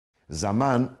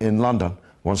Zaman in London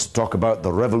wants to talk about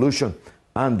the revolution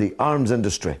and the arms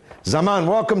industry. Zaman,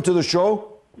 welcome to the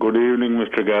show. Good evening,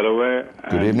 Mr. Galloway.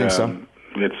 Good evening, sir.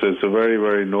 It's a very,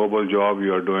 very noble job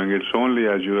you are doing. It's only,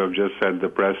 as you have just said, the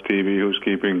press TV who's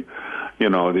keeping,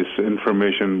 this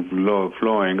information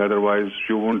flowing. Otherwise,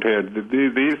 you won't hear.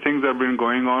 These things have been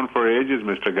going on for ages,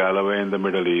 Mr. Galloway, in the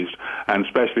Middle East, and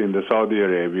especially in the Saudi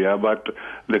Arabia, but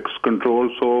it's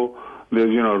controlled so,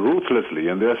 ruthlessly,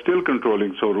 and they are still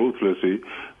controlling so ruthlessly.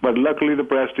 But luckily, the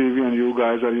press TV and you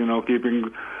guys are,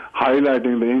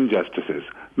 highlighting the injustices.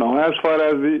 Now, as far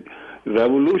as the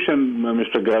revolution,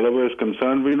 Mr. Galloway, is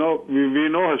concerned, we know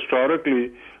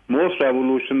historically most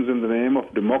revolutions in the name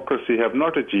of democracy have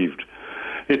not achieved.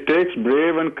 It takes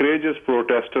brave and courageous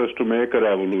protesters to make a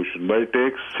revolution, but it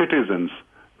takes citizens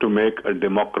to make a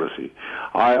democracy.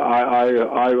 I'm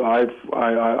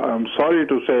sorry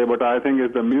to say, but I think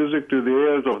it's the music to the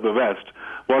ears of the West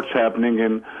what's happening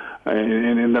in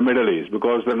the Middle East,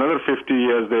 because another 50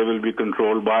 years they will be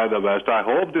controlled by the West. I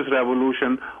hope this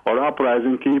revolution or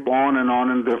uprising keep on,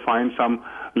 and they find some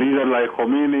leader like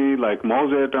Khomeini, like Mao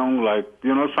Zedong, like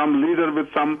some leader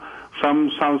with some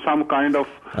kind of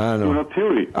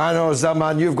theory. I know,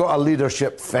 Zaman, you've got a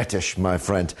leadership fetish, my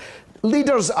friend.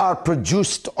 Leaders are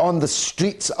produced on the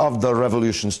streets of the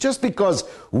revolutions. Just because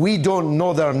we don't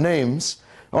know their names,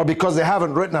 or because they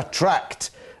haven't written a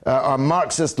tract, a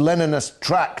Marxist-Leninist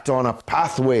tract on a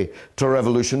pathway to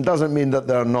revolution, doesn't mean that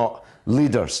they're not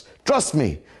leaders. Trust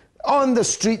me, on the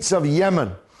streets of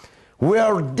Yemen,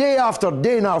 where day after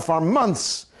day now for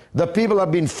months, the people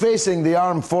have been facing the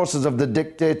armed forces of the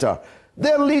dictator,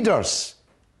 they're leaders.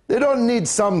 They don't need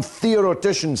some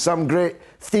theoretician, some great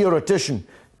theoretician,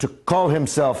 to call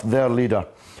himself their leader.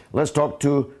 Let's talk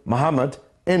to Mohammed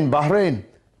in Bahrain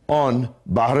on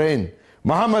Bahrain.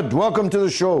 Mohammed, welcome to the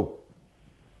show.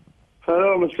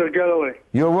 Hello, Mr. Galloway.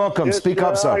 You're welcome. Yes, speak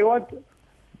up, sir.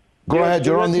 Go ahead,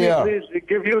 you're on the air. Please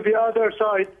give you the other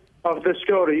side of the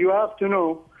story. You have to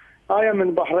know, I am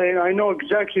in Bahrain. I know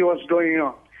exactly what's going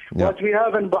on. Yeah. What we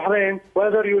have in Bahrain,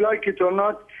 whether you like it or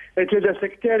not, it is a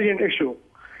sectarian issue.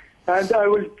 And I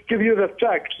will give you the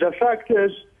facts. The fact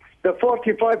is, the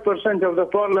 45% of the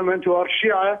parliament who are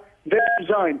Shia, they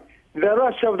resigned. The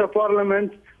rest of the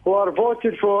parliament who are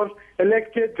voted for,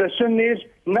 elected, the Sunnis,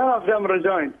 none of them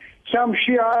resigned. Some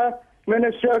Shia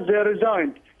ministers, they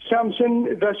resigned.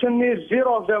 The Sunnis,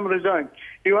 zero of them resigned.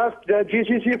 You have the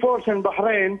GCC force in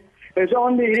Bahrain is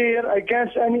only here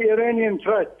against any Iranian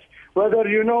threat. Whether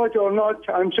you know it or not,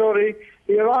 I'm sorry,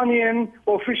 Iranian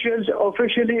officials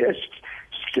officially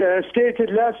stated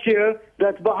last year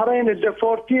that Bahrain is the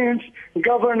 14th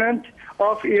government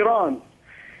of Iran.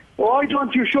 Why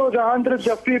don't you show the hundreds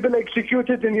of people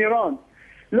executed in Iran?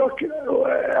 Look,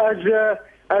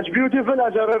 as beautiful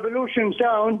as a revolution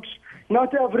sounds,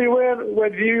 not everywhere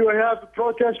where you have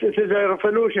protest, it is a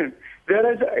revolution.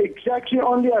 There is exactly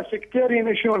only a sectarian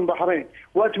issue in Bahrain.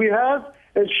 What we have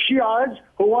is Shias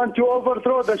who want to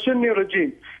overthrow the Sunni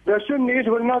regime. The Sunnis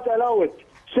will not allow it.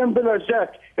 Simple as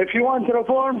that. If you want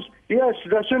reforms, yes,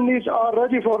 the Sunnis are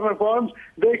ready for reforms.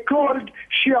 They called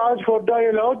Shias for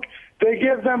dialogue. They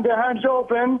gave them the hands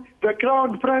open. The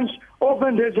Crown Prince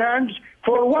opened his hands.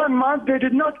 For 1 month, they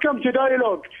did not come to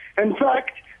dialogue. In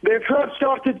fact, they first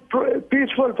started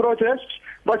peaceful protests,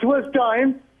 but with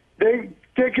time, they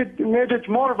made it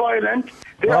more violent.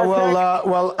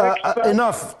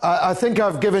 Enough. I think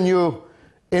I've given you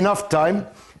enough time.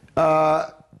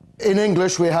 In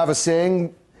English, we have a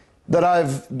saying that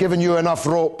I've given you enough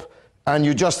rope and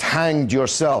you just hanged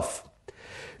yourself.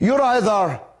 You're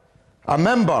either a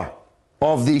member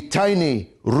of the tiny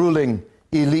ruling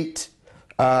elite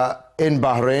in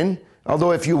Bahrain,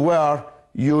 although if you were,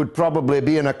 you would probably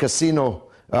be in a casino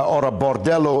or a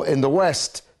bordello in the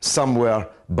West somewhere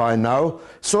by now.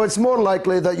 So it's more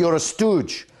likely that you're a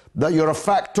stooge, that you're a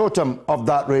factotum of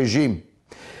that regime.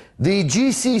 The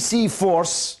GCC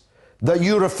force that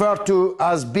you refer to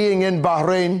as being in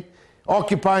Bahrain,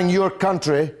 occupying your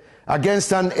country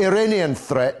against an Iranian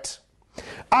threat,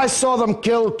 I saw them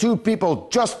kill 2 people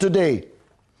just today.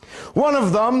 One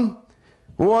of them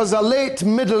was a late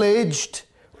middle-aged,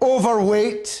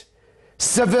 overweight,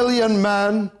 civilian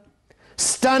man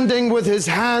standing with his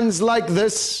hands like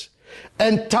this,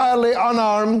 entirely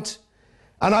unarmed,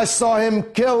 and I saw him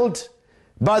killed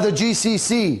by the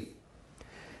GCC.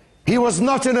 He was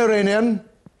not an Iranian.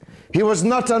 He was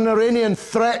not an Iranian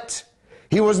threat.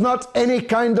 He was not any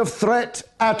kind of threat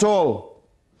at all.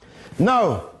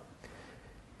 Now,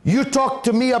 you talk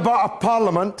to me about a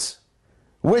parliament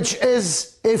which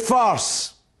is a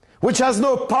farce, which has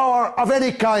no power of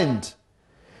any kind.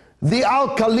 The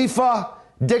Al Khalifa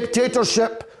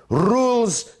dictatorship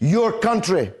rules your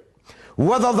country.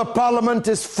 Whether the parliament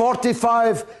is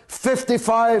 45,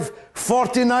 55,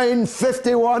 49,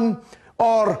 51,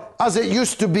 or as it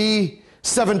used to be,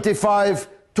 75,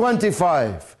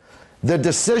 25. The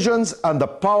decisions and the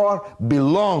power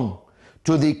belong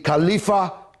to the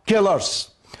Khalifa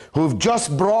killers who've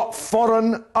just brought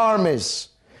foreign armies,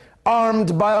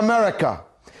 armed by America,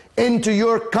 into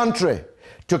your country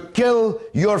to kill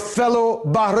your fellow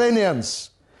Bahrainians,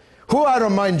 who, I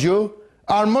remind you,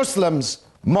 are Muslims,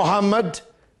 Muhammad,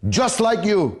 just like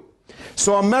you.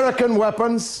 So American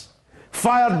weapons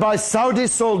fired by Saudi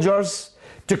soldiers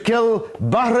to kill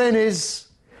Bahrainis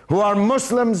who are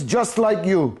Muslims just like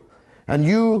you. And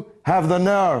you have the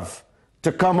nerve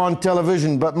to come on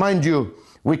television. But mind you,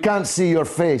 we can't see your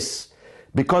face,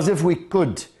 because if we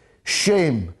could,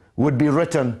 shame would be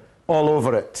written all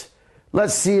over it.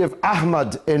 Let's see if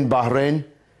Ahmad in Bahrain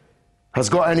has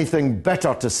got anything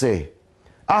better to say.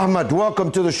 Ahmad,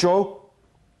 welcome to the show.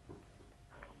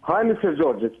 Hi, Mr.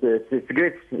 George. It's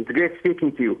great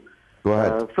speaking to you. Go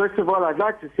ahead. First of all, I'd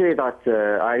like to say that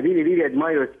I really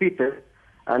admire your speeches,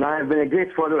 and I have been a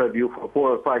great follower of you for 4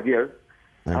 or 5 years.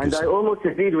 Thank you, I almost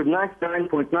agreed with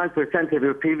 99.9% of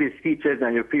your previous speeches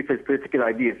and your previous political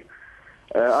ideas.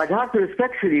 I'd have to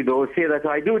respectfully, though, say that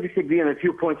I do disagree on a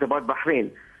few points about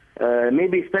Bahrain,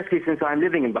 maybe especially since I'm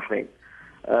living in Bahrain.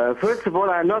 First of all,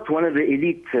 I'm not one of the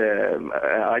elite.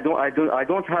 I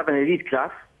don't have an elite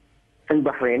class in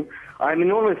Bahrain. I'm a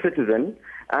normal citizen,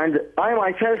 and I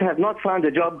myself have not found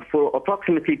a job for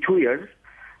approximately 2 years,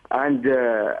 and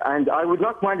I would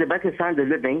not mind a better standard of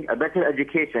living, a better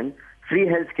education, free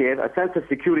healthcare, a sense of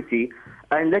security,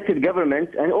 an elected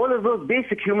government, and all of those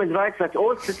basic human rights that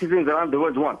all citizens around the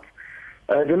world want.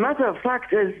 The matter of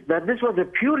fact is that this was a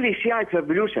purely Shiite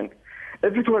revolution.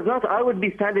 If it was not, I would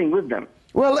be standing with them.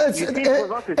 Well, if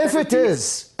it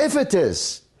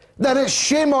is, then it's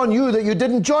shame on you that you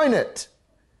didn't join it.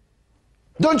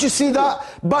 Don't you see that?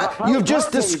 But you've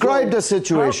just described a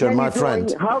situation, my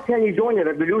friend. How can you join a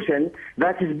revolution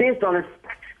that is based on a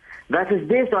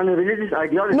religious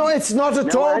ideology? No, it's not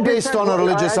at all based on a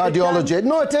religious ideology.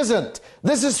 No, it isn't.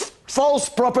 This is false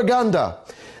propaganda.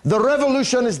 The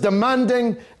revolution is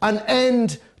demanding an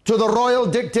end to the royal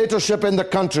dictatorship in the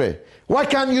country. Why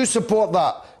can't you support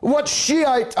that? What's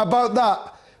Shiite about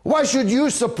that? Why should you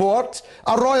support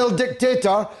a royal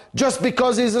dictator just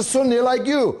because he's a Sunni like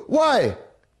you? Why?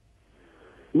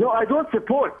 No, I don't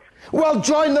support. Well,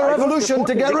 join the revolution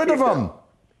to get rid of him.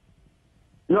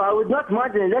 No, I would not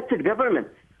mind an elected government.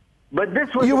 But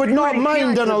this was you would not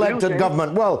mind an elected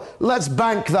government. Well, let's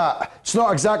bank that. It's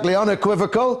not exactly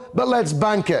unequivocal, but let's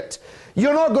bank it.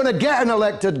 You're not going to get an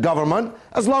elected government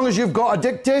as long as you've got a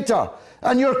dictator.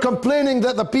 And you're complaining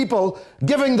that the people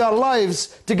giving their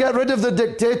lives to get rid of the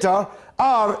dictator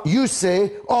are, you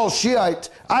say, all Shiite.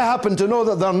 I happen to know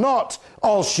that they're not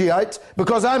all Shiite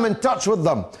because I'm in touch with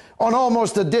them on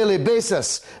almost a daily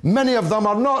basis. Many of them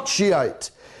are not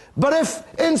Shiite. But if,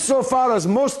 insofar as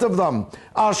most of them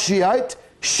are Shiite,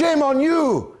 shame on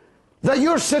you that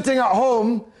you're sitting at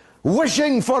home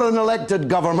wishing for an elected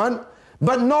government,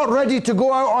 but not ready to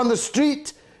go out on the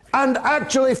street and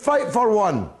actually fight for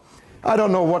one. I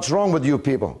don't know what's wrong with you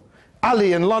people.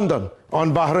 Ali in London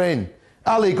on Bahrain.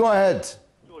 Ali, go ahead.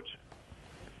 George.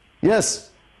 Yes.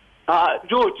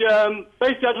 George,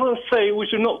 basically I just want to say we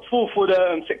should not fall for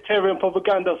the sectarian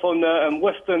propaganda from the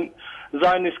Western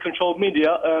Zionist-controlled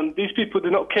media. These people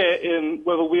do not care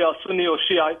whether we are Sunni or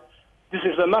Shiite. This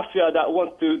is a mafia that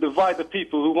wants to divide the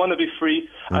people who want to be free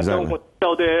and don't want to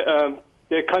sell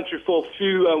their country for a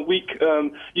few weak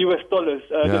US dollars.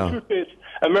 The truth is,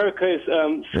 America is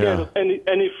scared of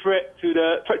any threat to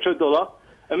the petrodollar.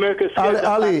 America is scared of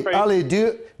Ali,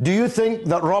 do you think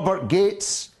that Robert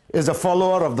Gates is a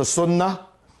follower of the Sunnah?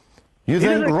 You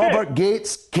think Robert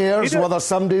Gates cares whether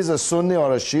somebody's a Sunni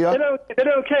or a Shia? They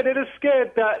don't care. They're just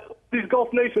scared that these Gulf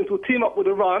nations will team up with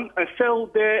Iran and sell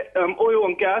their oil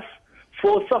and gas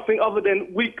for something other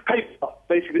than weak paper,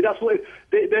 basically. That's what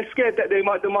they're scared that they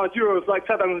might demand euros like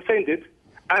Saddam Hussein did.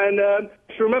 And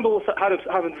if you remember what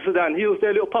happened to Saddam, he was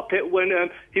their little puppet when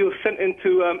he was sent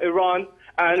into Iran,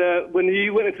 and when he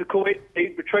went into Kuwait, they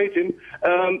betrayed him.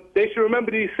 They should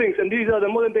remember these things, and these are the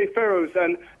modern-day pharaohs,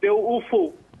 and they're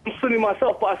awful. I'm Sunni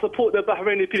myself, but I support the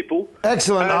Bahraini people.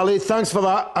 Excellent, Ali. Thanks for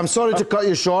that. I'm sorry to cut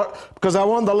you short, because I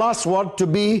want the last word to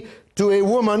be to a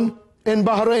woman in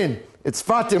Bahrain. It's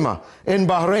Fatima in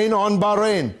Bahrain on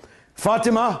Bahrain.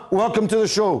 Fatima, welcome to the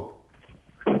show.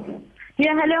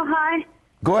 Yeah, hello, hi.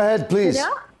 Go ahead, please.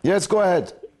 Hello? Yes, go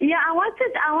ahead. Yeah, I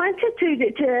wanted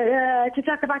to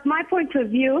talk about my point of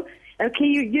view Okay,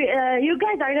 you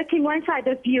guys are looking one side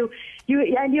of view.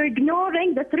 And you're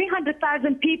ignoring the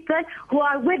 300,000 people who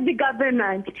are with the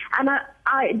government. And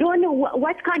I don't know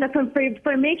what kind of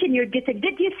information you're getting.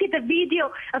 Did you see the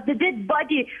video of the dead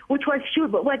body, which was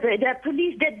the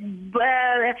police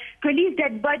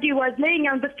dead body was laying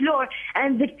on the floor,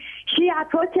 and the Shia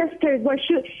protesters were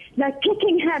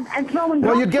kicking him and throwing.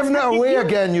 Well, you're giving it away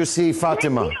again, you see,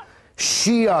 Fatima.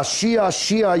 Shia, Shia,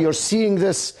 Shia. You're seeing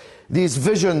these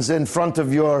visions in front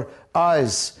of your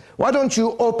eyes. Why don't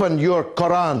you open your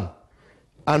Quran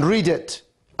and read it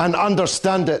and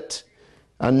understand it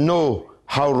and know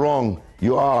how wrong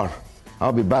you are?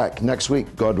 I'll be back next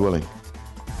week, God willing.